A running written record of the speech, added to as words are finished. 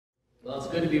Well, it's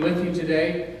good to be with you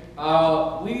today.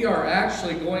 We are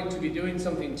actually going to be doing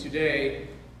something today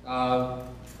that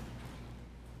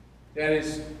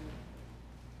is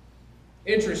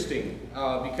interesting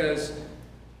because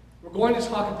we're going to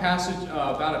talk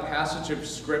about a passage of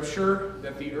Scripture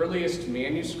that the earliest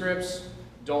manuscripts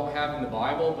don't have in the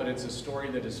Bible, but it's a story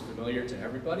that is familiar to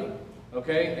everybody.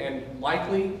 Okay, and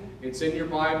likely it's in your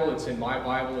Bible, it's in my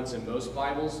Bible, it's in most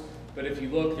Bibles. But if you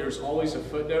look, there's always a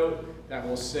footnote that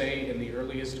will say in the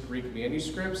earliest Greek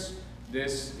manuscripts,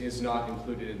 this is not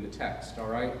included in the text, all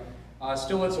right?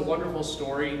 Still, it's a wonderful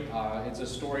story. It's a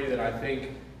story that I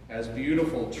think has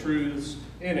beautiful truths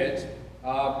in it.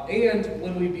 And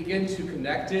when we begin to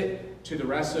connect it to the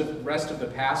rest of the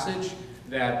passage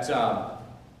that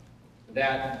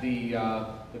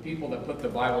the people that put the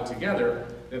Bible together,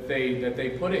 that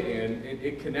they put it in,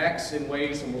 it connects in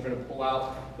ways, and we're going to pull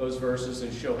out those verses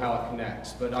and show how it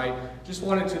connects. But I just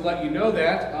wanted to let you know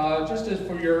that, just as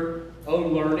for your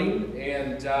own learning.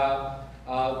 And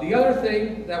the other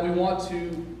thing that we want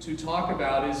to talk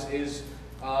about is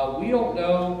we don't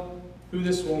know who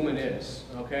this woman is,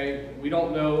 okay? We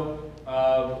don't know.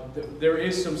 There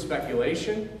is some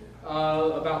speculation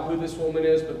about who this woman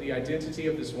is, but the identity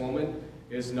of this woman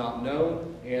is not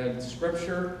known. And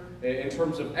Scripture, in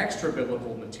terms of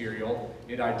extra-biblical material,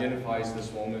 it identifies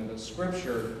this woman, but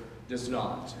Scripture does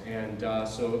not. And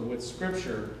so with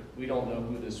Scripture, we don't know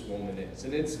who this woman is.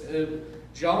 And it's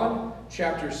John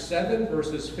chapter 7,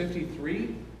 verses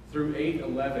 53 through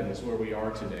 8:11 is where we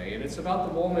are today. And it's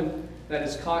about the woman that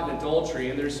is caught in adultery.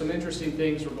 And there's some interesting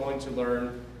things we're going to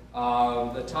learn.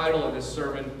 The title of this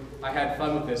sermon, I had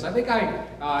fun with this. I think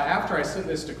after I sent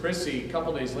this to Chrissy, a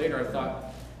couple days later, I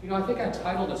thought, I think I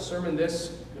titled a sermon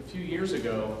this a few years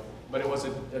ago, but it was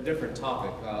a different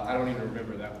topic. I don't even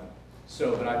remember that one.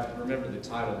 But I remember the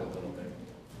title a little bit.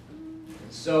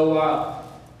 So,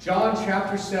 John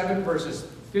chapter 7, verses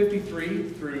 53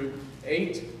 through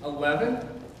 8:11,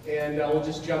 and we'll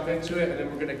just jump into it, and then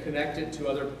we're going to connect it to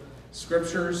other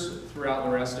scriptures throughout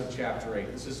the rest of chapter 8.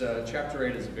 Chapter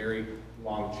 8 is a very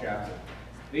long chapter.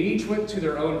 They each went to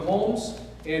their own homes,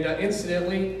 and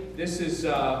incidentally,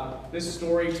 this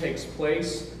story takes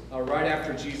place right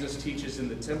after Jesus teaches in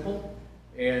the temple,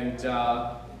 and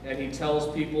he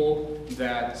tells people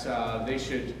that they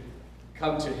should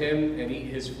come to him and eat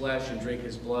his flesh and drink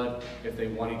his blood if they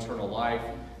want eternal life.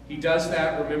 He does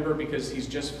that, remember, because he's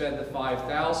just fed the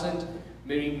 5,000.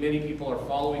 Many people are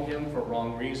following him for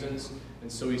wrong reasons,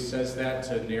 and so he says that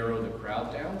to narrow the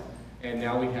crowd down. And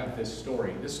now we have this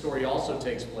story. This story also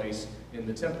takes place in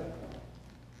the temple.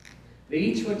 They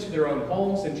each went to their own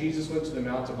homes, and Jesus went to the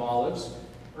Mount of Olives.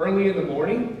 Early in the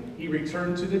morning, he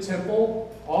returned to the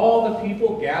temple. All the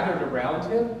people gathered around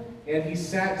him, and he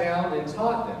sat down and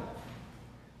taught them.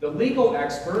 The legal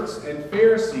experts and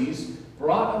Pharisees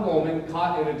brought a woman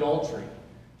caught in adultery,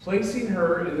 placing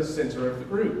her in the center of the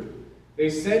group.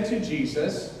 They said to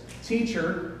Jesus,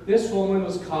 "Teacher, this woman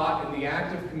was caught in the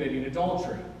act of committing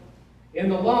adultery. In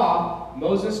the law,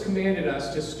 Moses commanded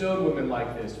us to stone women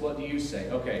like this. What do you say?"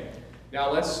 Okay,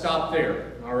 now let's stop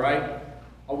there, all right?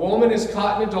 A woman is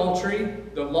caught in adultery.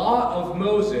 The law of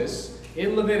Moses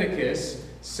in Leviticus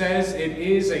says it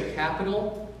is a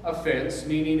capital offense,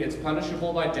 meaning it's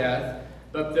punishable by death,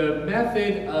 but the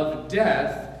method of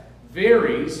death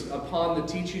varies upon the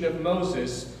teaching of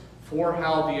Moses for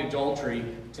how the adultery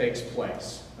takes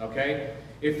place, okay?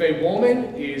 If a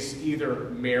woman is either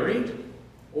married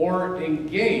or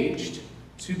engaged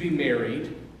to be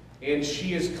married, and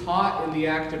she is caught in the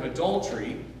act of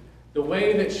adultery, the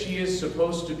way that she is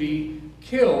supposed to be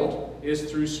killed is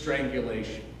through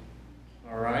strangulation.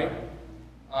 All right?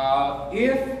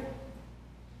 If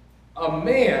a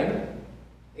man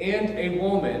and a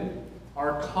woman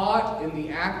are caught in the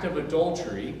act of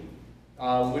adultery,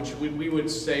 which we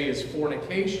would say is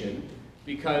fornication,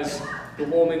 because the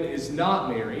woman is not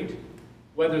married,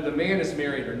 whether the man is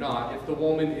married or not, if the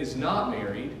woman is not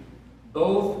married,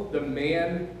 both the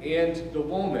man and the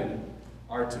woman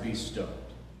are to be stoned.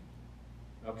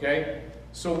 Okay?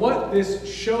 So what this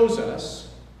shows us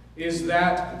is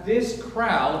that this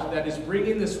crowd that is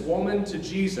bringing this woman to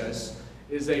Jesus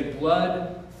is a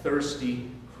bloodthirsty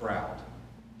crowd.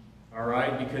 All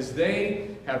right? Because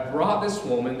they have brought this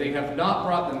woman, they have not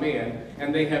brought the man,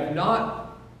 and they have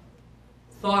not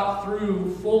thought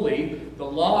through fully the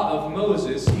law of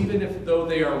Moses, even though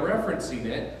they are referencing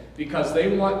it, because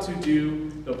they want to do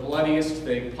the bloodiest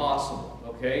thing possible,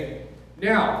 okay?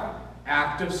 Now,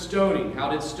 act of stoning. How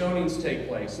did stonings take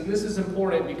place? And this is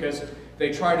important because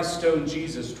they try to stone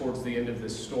Jesus towards the end of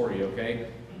this story, okay?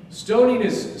 Stoning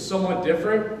is somewhat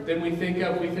different than we think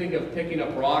of. We think of picking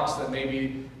up rocks that may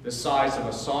be the size of a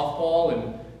softball,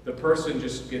 and the person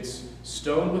just gets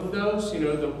stoned with those,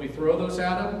 that we throw those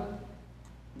at them.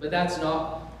 But that's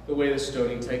not the way the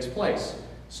stoning takes place.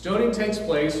 Stoning takes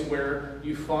place where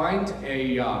you find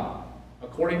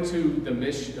according to the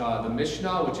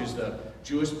Mishnah, which is the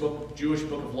Jewish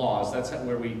book of laws, that's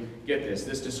where we get this.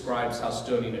 This describes how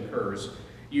stoning occurs.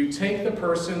 You take the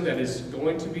person that is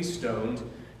going to be stoned,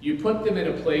 you put them in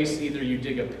a place, either you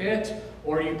dig a pit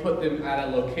or you put them at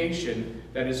a location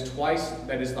that is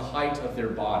the height of their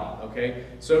body, okay?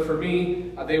 So for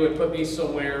me, they would put me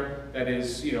somewhere that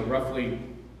is, roughly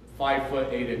 5 foot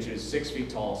 8 inches, 6 feet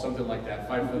tall, something like that.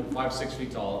 6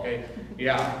 feet tall. Okay,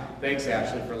 yeah. Thanks,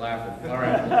 Ashley, for laughing. All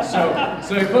right.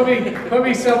 So you put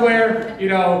me somewhere,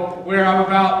 where I'm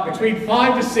about between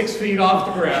 5 to 6 feet off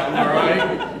the ground. All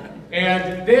right.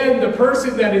 And then the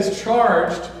person that is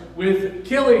charged with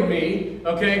killing me,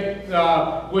 okay,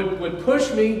 would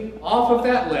push me off of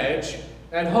that ledge,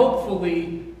 and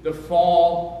hopefully the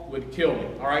fall would kill me.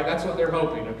 All right. That's what they're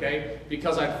hoping. Okay,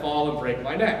 because I'd fall and break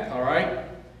my neck. All right.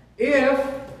 If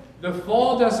the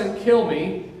fall doesn't kill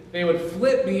me, they would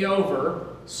flip me over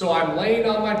so I'm laying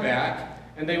on my back,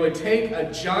 and they would take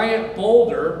a giant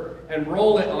boulder and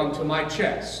roll it onto my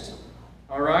chest.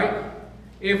 All right?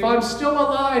 If I'm still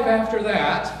alive after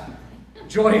that,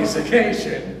 joyous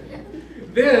occasion,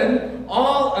 then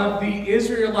all of the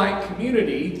Israelite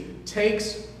community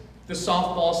takes the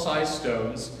softball-sized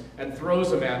stones and throws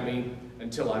them at me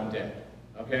until I'm dead.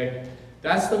 Okay?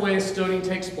 That's the way stoning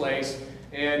takes place.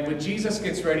 And when Jesus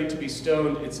gets ready to be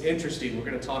stoned, it's interesting. We're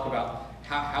going to talk about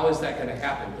how is that going to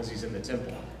happen because he's in the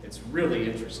temple. It's really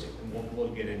interesting, and we'll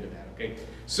get into that, okay?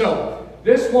 So,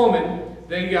 this woman,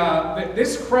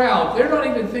 this crowd, they're not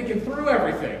even thinking through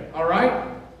everything, all right?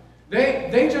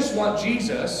 They just want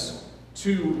Jesus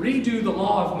to redo the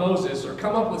law of Moses or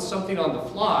come up with something on the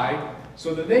fly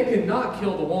so that they can not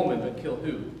kill the woman, but kill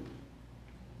who?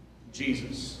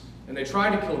 Jesus. And they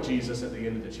try to kill Jesus at the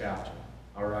end of the chapter,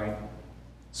 all right?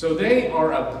 So they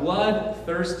are a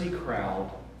bloodthirsty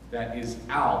crowd that is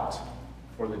out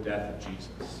for the death of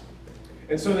Jesus.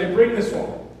 And so they bring this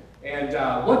woman. And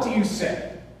what do you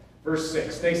say? Verse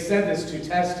 6, they said this to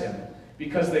test him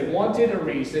because they wanted a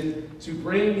reason to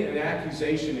bring an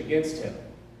accusation against him.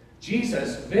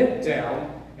 Jesus bent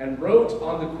down and wrote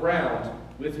on the ground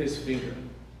with his finger.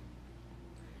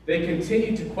 They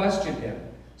continued to question him,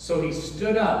 so he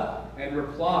stood up and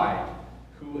replied,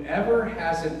 "Whoever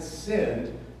hasn't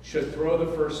sinned should throw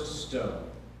the first stone."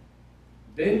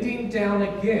 Bending down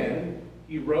again,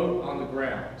 he wrote on the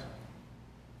ground.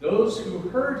 Those who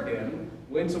heard him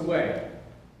went away,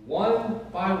 one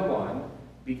by one,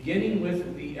 beginning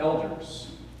with the elders.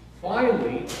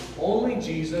 Finally, only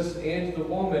Jesus and the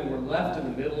woman were left in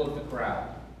the middle of the crowd.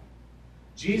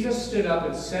 Jesus stood up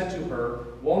and said to her,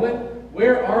 "Woman,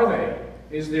 where are they?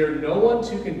 Is there no one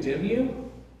to condemn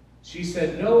you?" She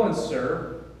said, "No one,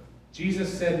 sir."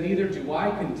 Jesus said, "Neither do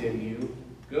I condemn you.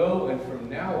 Go, and from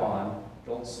now on,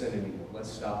 don't sin anymore."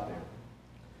 Let's stop there.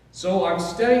 So I'm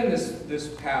studying this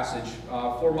passage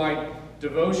for my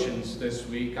devotions this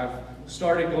week. I've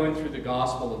started going through the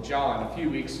Gospel of John a few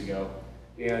weeks ago,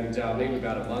 and maybe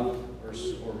about a month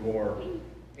or more.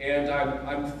 And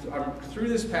I'm through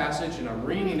this passage, and I'm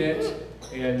reading it,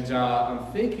 and I'm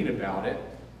thinking about it,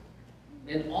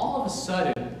 and all of a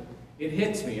sudden, it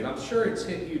hits me, and I'm sure it's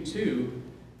hit you too,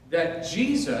 that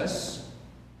Jesus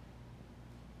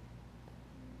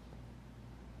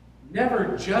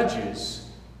never judges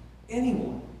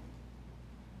anyone.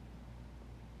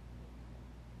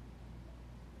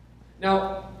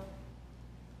 Now,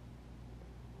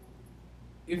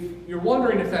 if you're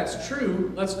wondering if that's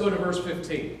true, let's go to verse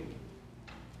 15.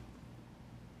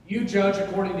 You judge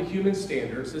according to human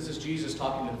standards. This is Jesus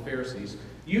talking to the Pharisees.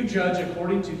 You judge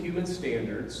according to human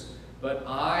standards, but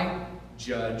I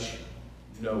judge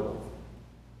no one.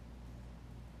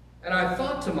 And I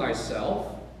thought to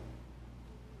myself,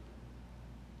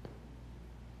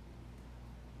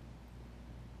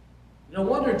 no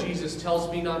wonder Jesus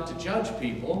tells me not to judge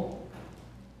people,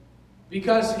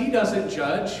 because he doesn't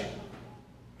judge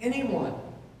anyone.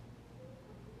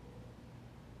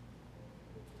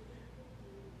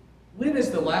 When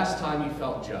is the last time you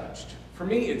felt judged? For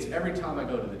me, it's every time I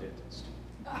go to the dentist.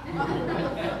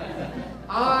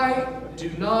 I do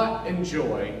not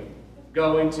enjoy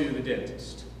going to the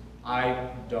dentist. I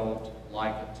don't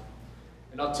like it.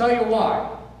 And I'll tell you why.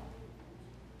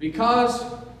 Because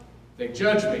they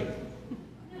judge me.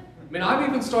 I mean, I've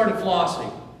even started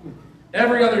flossing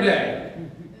every other day,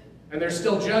 and they're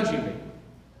still judging me.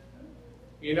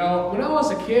 You know, when I was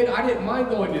a kid, I didn't mind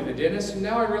going to the dentist, and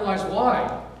now I realize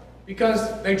why.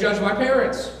 Because they judge my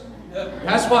parents.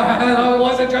 That's why I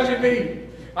wasn't judging me.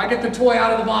 I get the toy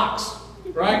out of the box,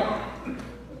 right?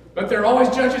 But they're always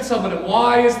judging someone. And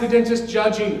why is the dentist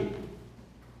judging?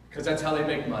 Because that's how they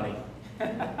make money.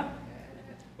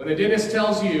 When the dentist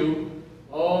tells you,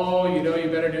 oh, you know,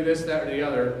 you better do this, that, or the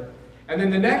other. And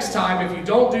then the next time, if you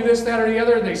don't do this, that, or the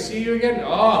other, and they see you again,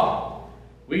 oh,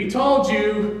 we told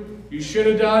you, you should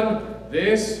have done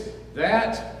this,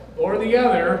 that, or the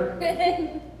other.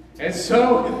 And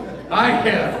so I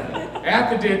am at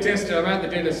the dentist. I'm at the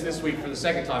dentist this week for the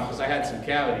second time because I had some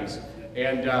cavities.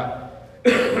 And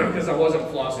because I wasn't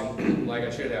flossing like I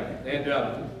should have.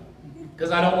 And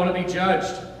because I don't want to be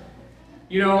judged.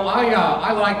 You know,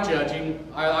 I like judging.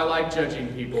 I like judging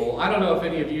people. I don't know if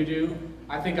any of you do.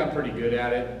 I think I'm pretty good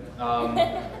at it.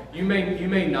 You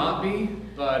may not be,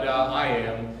 but I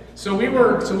am. So we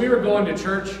were going to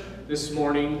church this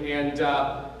morning, and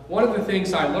one of the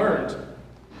things I learned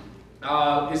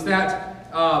is that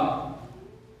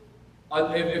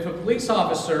if a police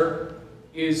officer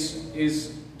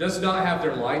does not have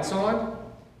their lights on,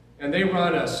 and they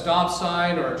run a stop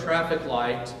sign or a traffic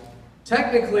light,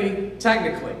 technically,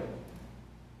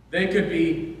 they could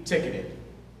be ticketed.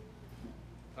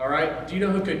 All right? Do you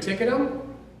know who could ticket them?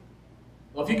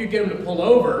 Well, if you could get them to pull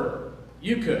over,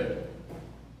 you could.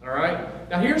 All right?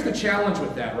 Now, here's the challenge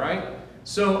with that, right?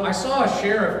 So I saw a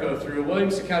sheriff go through, a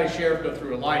Williamson County sheriff go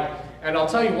through a light, and I'll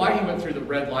tell you why he went through the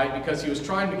red light, because he was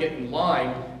trying to get in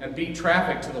line and beat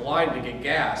traffic to the line to get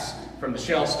gas from the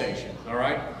Shell station, all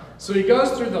right? So he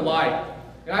goes through the light,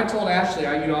 and I told Ashley,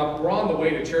 we're on the way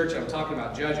to church, and I'm talking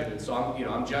about judging, and so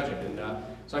I'm judging, and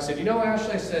so I said, you know,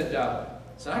 Ashley, I said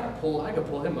I could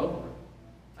pull him over.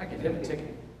 I could give him a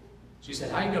ticket. She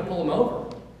said, how are you going to pull him over?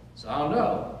 So I don't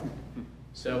know.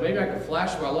 So maybe I could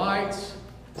flash my lights.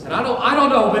 I said, I don't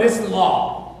know, but it's the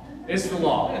law. It's the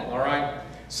law, all right?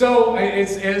 So and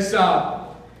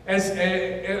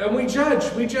we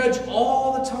judge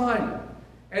all the time.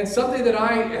 And something that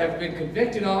I have been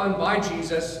convicted on by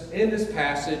Jesus in this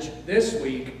passage this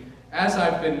week, as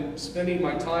I've been spending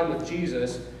my time with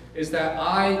Jesus, is that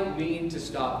I need to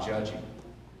stop judging.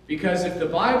 Because if the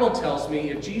Bible tells me,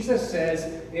 if Jesus says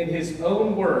in his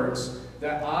own words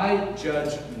that I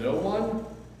judge no one,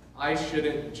 I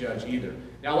shouldn't judge either.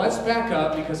 Now let's back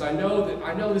up, because I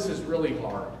know this is really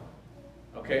hard.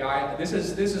 Okay, this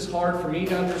is hard for me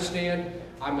to understand.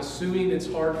 I'm assuming it's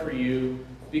hard for you,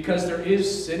 because there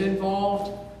is sin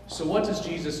involved. So what does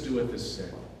Jesus do with this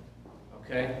sin?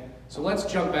 Okay, so let's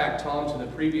jump back, Tom, to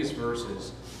the previous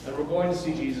verses, and we're going to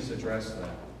see Jesus address that.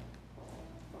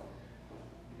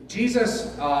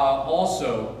 Jesus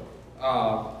also,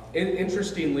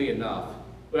 interestingly enough,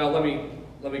 well, let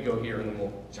me go here and then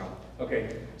we'll jump.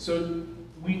 Okay, so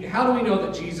how do we know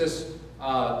that Jesus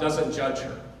doesn't judge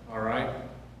her? All right,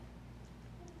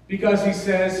 because he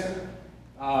says,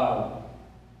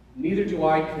 neither do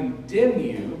I condemn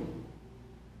you.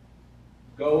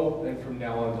 Go, and from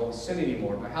now on don't sin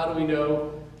anymore. But how do we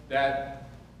know that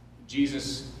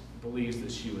Jesus believes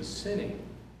that she was sinning?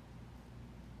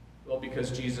 Well,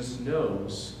 because Jesus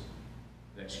knows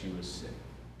that she was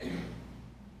sinning.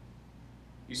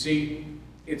 You see,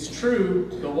 it's true,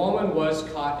 the woman was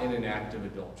caught in an act of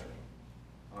adultery.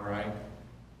 All right?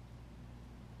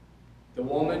 The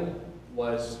woman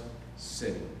was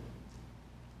sinning.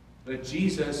 But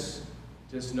Jesus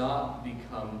does not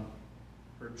become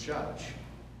her judge,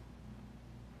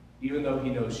 even though he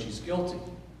knows she's guilty.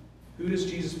 Who does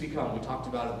Jesus become? We talked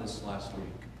about it this last week.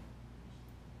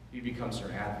 He becomes her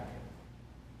advocate.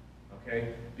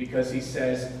 Okay? Because he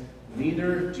says,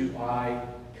 neither do I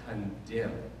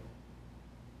condemn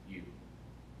you.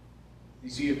 You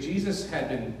see, if Jesus had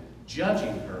been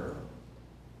judging her,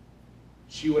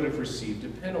 she would have received a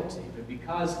penalty. But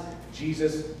because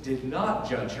Jesus did not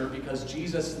judge her, because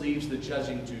Jesus leaves the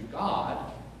judging to God,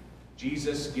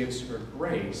 Jesus gives her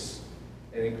grace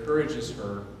and encourages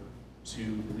her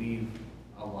to lead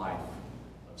a life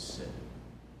of sin.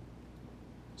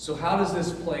 So how does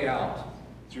this play out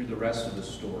through the rest of the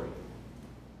story?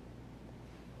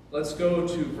 Let's go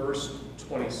to verse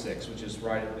 26, which is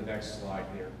right at the next slide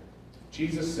here.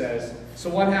 Jesus says, so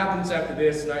what happens after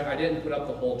this? And I didn't put up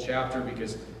the whole chapter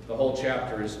because the whole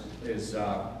chapter is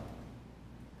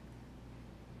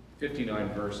 59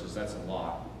 verses. That's a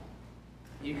lot.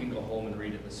 You can go home and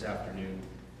read it this afternoon.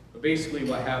 But basically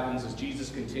what happens is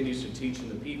Jesus continues to teach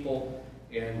the people,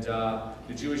 and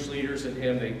the Jewish leaders and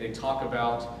him, they talk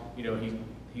about,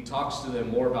 he talks to them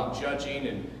more about judging,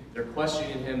 and they're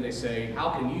questioning him. They say, how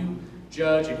can you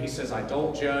judge? And he says, I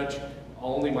don't judge.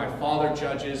 Only my Father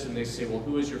judges. And they say, well,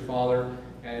 who is your Father?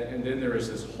 and then there is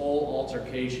this whole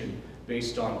altercation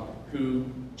based on who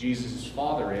Jesus'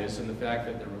 father is and the fact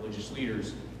that the religious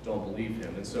leaders don't believe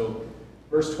him. And so,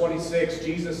 verse 26,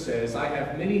 Jesus says, I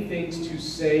have many things to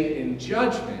say in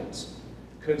judgment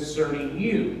concerning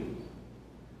you.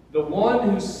 The one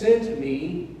who sent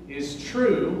me is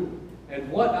true, and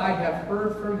what I have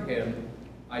heard from him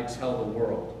I tell the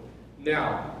world.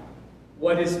 Now,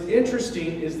 what is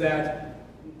interesting is that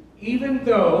even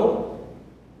though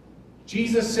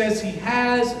Jesus says he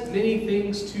has many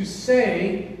things to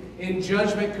say in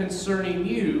judgment concerning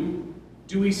you,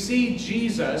 do we see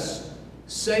Jesus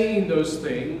saying those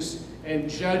things and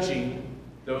judging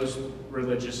those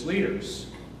religious leaders?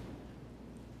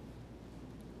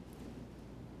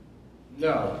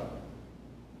 No.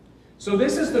 So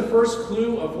this is the first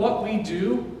clue of what we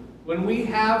do when we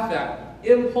have that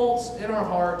impulse in our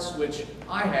hearts, which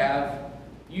I have.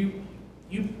 You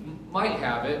might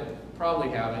have it, probably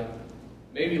have it,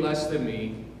 maybe less than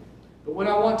me. But when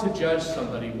I want to judge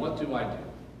somebody, what do I do?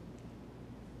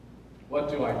 What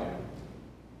do I do?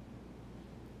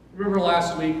 Remember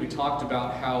last week we talked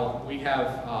about how we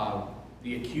have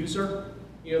the accuser,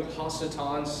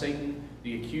 Hasatan, Satan,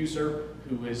 the accuser,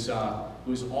 who is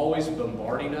always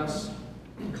bombarding us,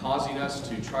 causing us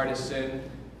to try to sin.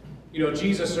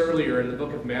 Jesus earlier in the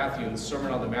book of Matthew, in the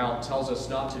Sermon on the Mount, tells us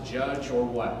not to judge, or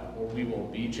what? Or we will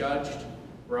be judged,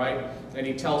 right? And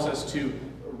he tells us to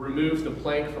remove the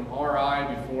plank from our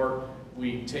eye before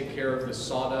we take care of the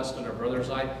sawdust on our brother's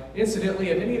eye. Incidentally,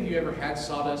 have any of you ever had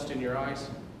sawdust in your eyes?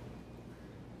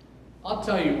 I'll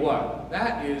tell you what,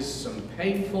 that is a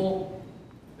painful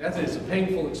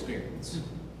experience,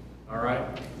 all right?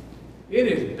 It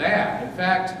is bad. In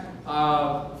fact,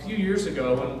 a few years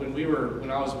ago, when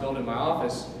I was building my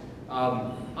office,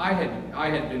 I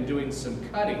had been doing some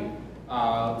cutting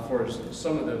for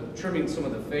trimming some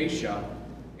of the fascia,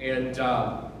 and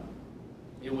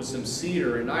it was some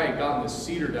cedar, and I had gotten this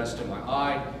cedar dust in my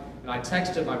eye, and I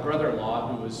texted my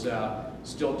brother-in-law, who was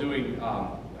still doing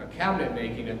a cabinet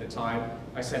making at the time.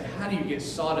 I said, "How do you get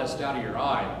sawdust out of your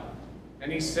eye?"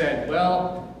 And he said, you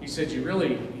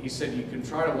can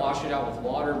try to wash it out with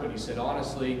water, but he said,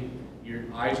 honestly, your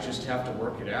eyes just have to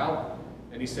work it out.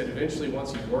 And he said, eventually,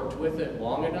 once you've worked with it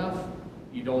long enough,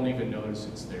 you don't even notice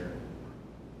it's there.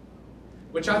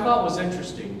 Which I thought was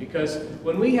interesting, because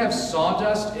when we have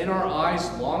sawdust in our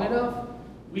eyes long enough,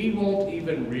 we won't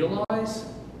even realize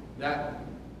that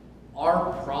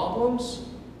our problems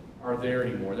are there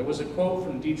anymore. There was a quote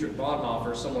from Dietrich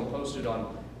Bonhoeffer, someone posted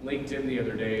on LinkedIn the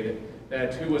other day,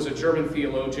 who was a German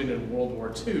theologian in World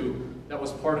War II, that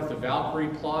was part of the Valkyrie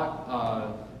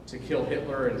plot to kill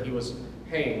Hitler, and he was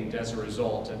hanged as a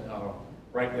result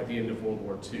right at the end of World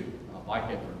War II by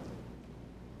Hitler,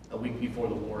 a week before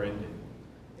the war ended.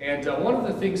 And one of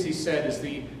the things he said is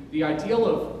the ideal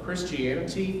of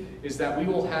Christianity is that we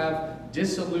will have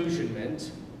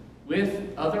disillusionment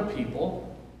with other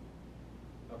people,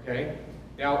 okay?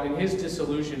 Now, in his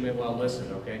disillusionment, well,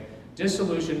 listen, okay?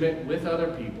 Disillusionment with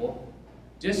other people,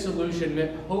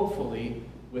 disillusionment, hopefully,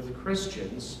 with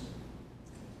Christians,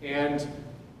 and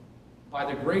by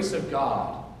the grace of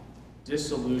God,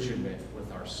 disillusionment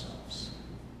with ourselves.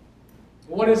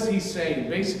 What is he saying?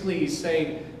 Basically, he's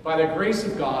saying, by the grace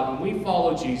of God, when we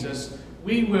follow Jesus,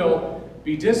 we will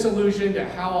be disillusioned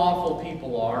at how awful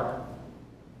people are.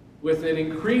 With an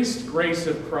increased grace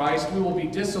of Christ, we will be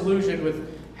disillusioned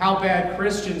with how bad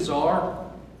Christians are.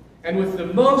 And with the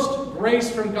most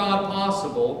grace from God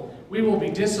possible, we will be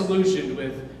disillusioned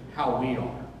with how we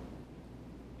are.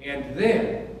 And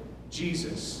then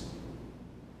Jesus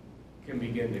can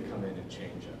begin to come in and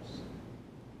change us.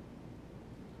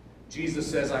 Jesus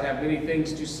says, I have many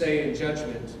things to say in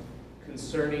judgment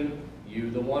concerning you.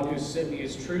 The one who sent me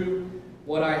is true.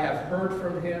 What I have heard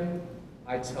from him,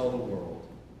 I tell the world.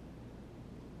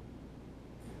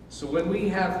 So when we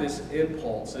have this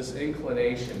impulse, this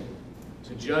inclination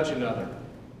to judge another,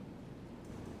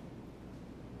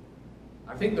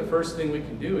 I think the first thing we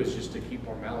can do is just to keep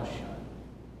our mouths shut.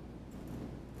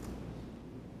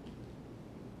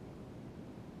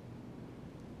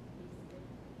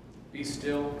 Be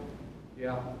still,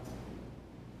 yeah.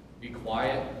 Be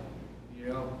quiet,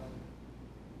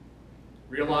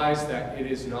 Realize that it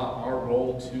is not our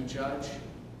role to judge.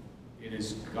 It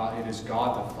is God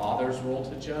the Father's role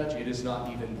to judge. It is not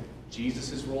even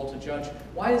Jesus' role to judge.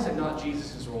 Why is it not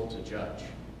Jesus' role to judge?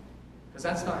 Because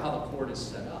that's not how the court is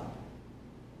set up.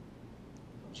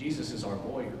 Jesus is our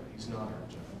lawyer. He's not our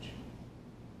judge.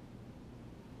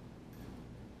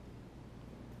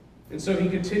 And so he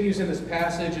continues in this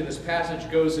passage, and this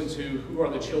passage goes into who are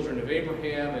the children of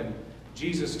Abraham, and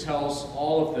Jesus tells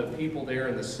all of the people there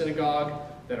in the synagogue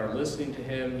that are listening to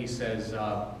him. He says,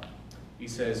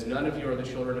 none of you are the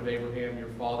children of Abraham. Your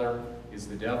father is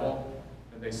the devil.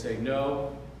 And they say,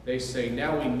 no. They say,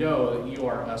 now we know that you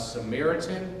are a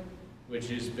Samaritan,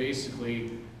 which is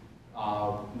basically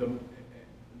the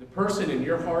person in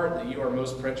your heart that you are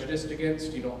most prejudiced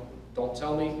against. You don't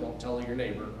tell me, don't tell your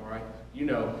neighbor, all right? You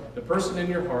know, the person in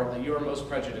your heart that you are most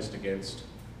prejudiced against,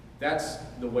 that's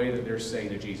the way that they're saying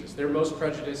to Jesus. They're most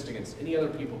prejudiced against any other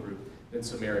people group than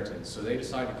Samaritans. So they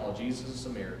decide to call Jesus a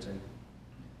Samaritan.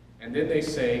 And then they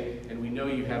say, and we know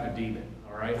you have a demon,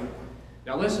 all right?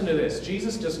 Now listen to this.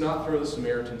 Jesus does not throw the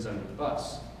Samaritans under the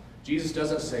bus. Jesus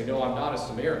doesn't say, no, I'm not a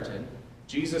Samaritan.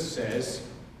 Jesus says,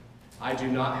 I do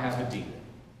not have a demon.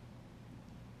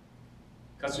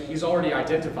 Because he's already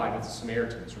identified with the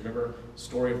Samaritans. Remember, the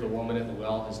story of the woman at the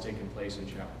well has taken place in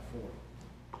chapter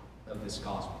 4 of this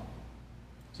gospel.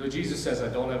 So Jesus says, I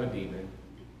don't have a demon.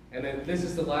 And then this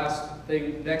is the last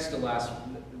thing, next to last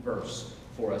verse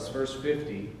for us, verse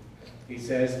 50. He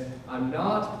says, I'm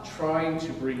not trying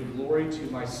to bring glory to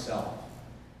myself.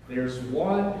 There's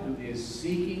one who is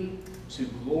seeking to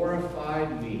glorify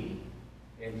me,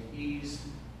 and he's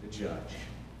the judge.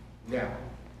 Now,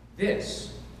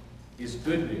 this is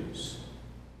good news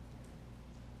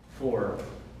for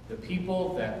the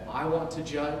people that I want to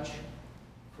judge,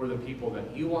 for the people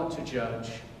that you want to judge,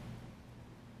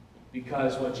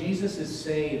 because what Jesus is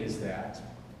saying is that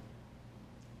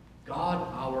God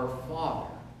our Father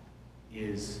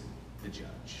is the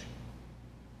judge.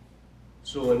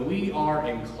 So when we are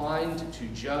inclined to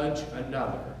judge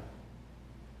another,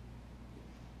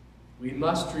 we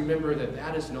must remember that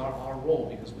that is not our role,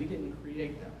 because we didn't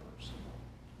create that person.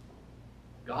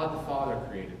 God the Father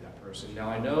created that person. Now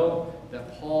I know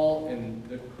that Paul in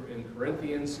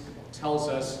Corinthians tells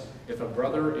us if a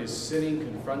brother is sinning,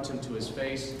 confront him to his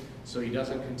face so he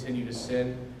doesn't continue to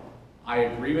sin. I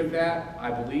agree with that.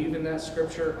 I believe in that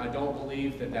scripture. I don't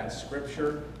believe that that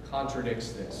scripture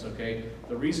contradicts this, okay?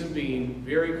 The reason being,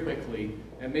 very quickly,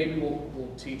 and maybe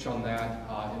we'll teach on that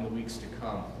in the weeks to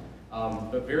come,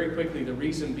 but very quickly, the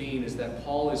reason being is that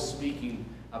Paul is speaking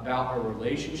about a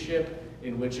relationship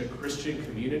in which a Christian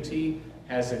community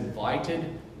has invited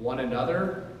one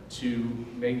another to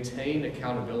maintain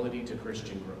accountability to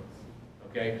Christian growth.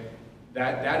 Okay?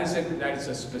 That is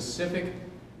a specific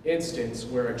instance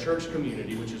where a church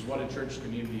community, which is what a church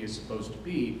community is supposed to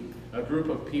be, a group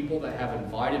of people that have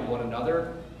invited one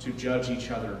another to judge each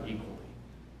other equally,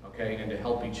 okay, and to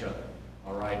help each other,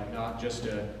 all right? Not just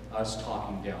us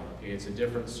talking down, okay? It's a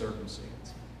different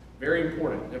circumstance. Very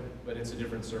important, but it's a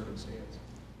different circumstance.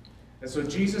 And so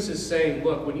Jesus is saying,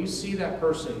 look, when you see that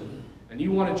person and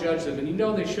you want to judge them, and you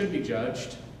know they should be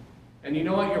judged, and you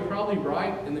know what, you're probably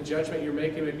right in the judgment you're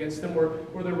making against them.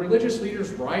 Were the religious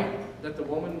leaders right that the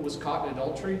woman was caught in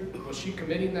adultery? Was she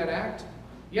committing that act?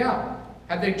 Yeah.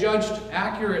 Had they judged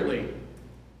accurately?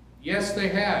 Yes, they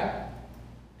had.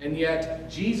 And yet,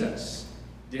 Jesus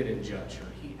didn't judge her.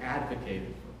 He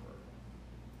advocated for her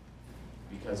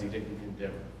because he didn't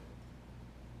condemn her.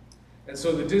 And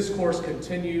so the discourse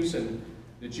continues, and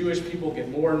the Jewish people get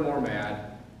more and more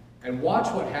mad. And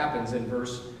watch what happens in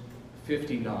verse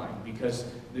 59, because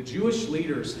the Jewish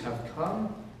leaders have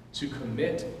come to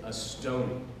commit a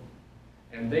stoning,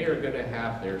 and they are going to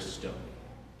have their stoning.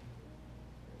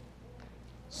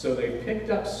 So they picked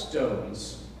up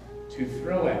stones to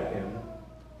throw at him,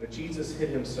 but Jesus hid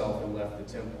himself and left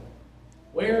the temple.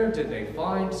 Where did they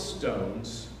find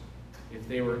stones if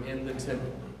they were in the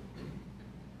temple?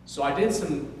 So I did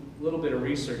some little bit of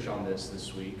research on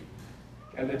this week,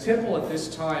 and the temple at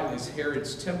this time is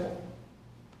Herod's temple.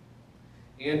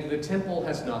 And the temple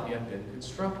has not yet been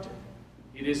constructed.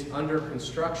 It is under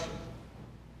construction.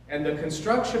 And the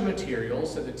construction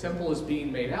materials that the temple is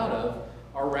being made out of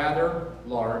are rather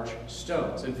large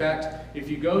stones. In fact, if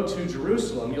you go to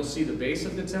Jerusalem, you'll see the base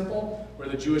of the temple where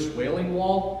the Jewish Wailing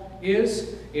Wall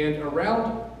is, and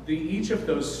around each of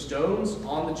those stones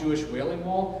on the Jewish Wailing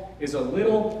Wall is a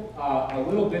little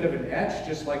bit of an etch,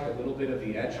 just like the little bit of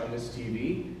the etch on this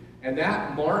TV. And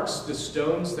that marks the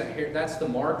stones, that's the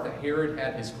mark that Herod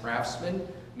had his craftsmen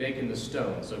making the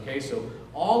stones. Okay, so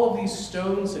all of these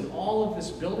stones and all of this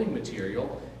building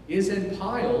material is in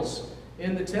piles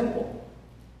in the temple.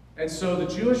 And so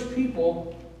the Jewish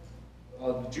people,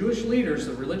 the Jewish leaders,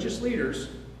 the religious leaders,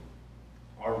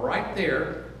 are right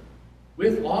there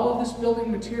with all of this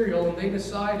building material, and they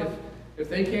decide if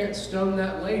they can't stone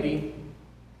that lady,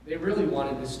 they really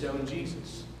wanted to stone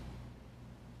Jesus.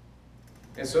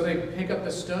 And so they pick up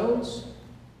the stones,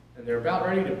 and they're about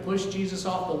ready to push Jesus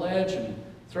off the ledge and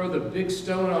throw the big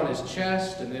stone on his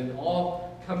chest, and then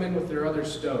all come in with their other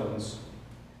stones.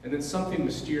 And then something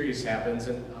mysterious happens,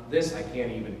 and this I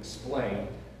can't even explain.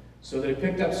 So they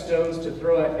picked up stones to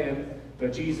throw at him,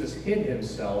 but Jesus hid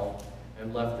himself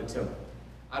and left the temple.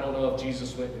 I don't know if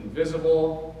Jesus went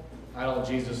invisible. I don't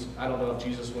know if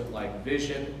Jesus went like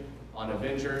Vision on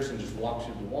Avengers and just walked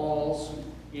through the walls.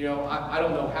 You know, I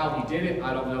don't know how he did it.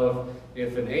 I don't know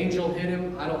if an angel hit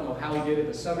him. I don't know how he did it,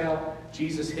 but somehow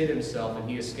Jesus hid himself and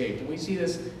he escaped. And we see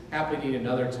this happening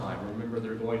another time. Remember,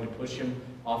 they're going to push him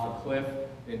off a cliff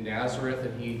in Nazareth,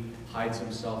 and he hides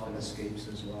himself and escapes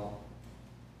as well.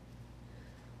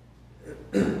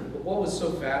 But what was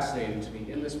so fascinating to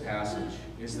me in this passage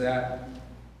is that,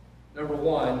 number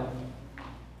one,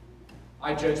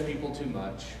 I judge people too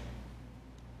much.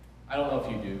 I don't know if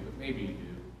you do, but maybe you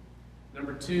do.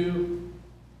 Number two,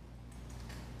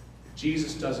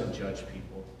 Jesus doesn't judge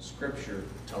people. Scripture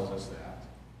tells us that.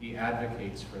 He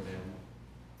advocates for them.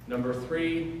 Number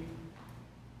three,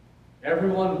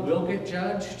 everyone will get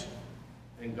judged,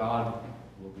 and God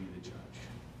will be the judge.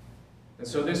 And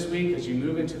so this week, as you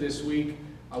move into this week,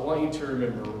 I want you to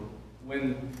remember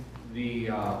when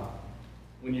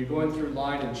you're going through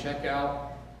line and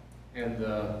checkout, and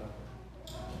the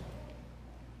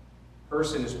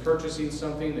person is purchasing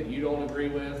something that you don't agree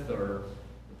with, or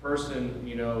the person,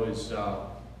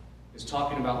 is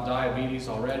talking about diabetes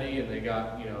already, and they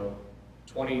got,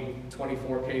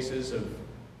 24 cases of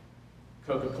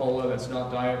Coca-Cola that's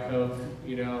not Diet Coke,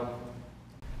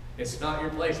 It's not your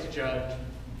place to judge.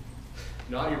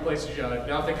 Not your place to judge.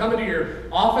 Now, if they come into your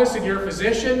office and you're a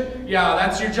physician, yeah,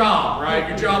 that's your job, right?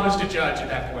 Your job is to judge at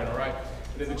that point, all right?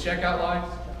 But in the checkout line,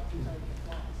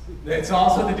 it's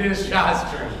also the dish. Yeah,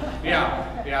 that's true.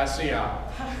 Yeah, so yeah.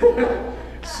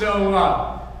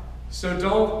 So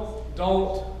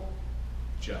don't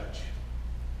judge.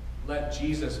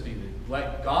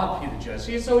 Let God be the judge.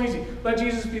 See, it's so easy. Let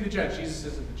Jesus be the judge. Jesus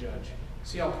isn't the judge.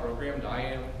 See how programmed I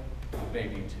am?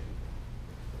 Maybe too.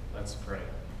 Let's pray.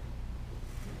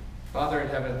 Father in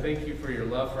heaven, thank you for your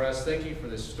love for us. Thank you for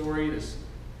this story, this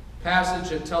passage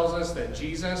that tells us that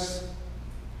Jesus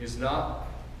is not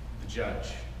the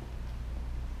judge,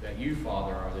 that you,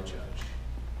 Father, are the judge.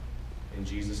 In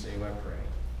Jesus' name I pray.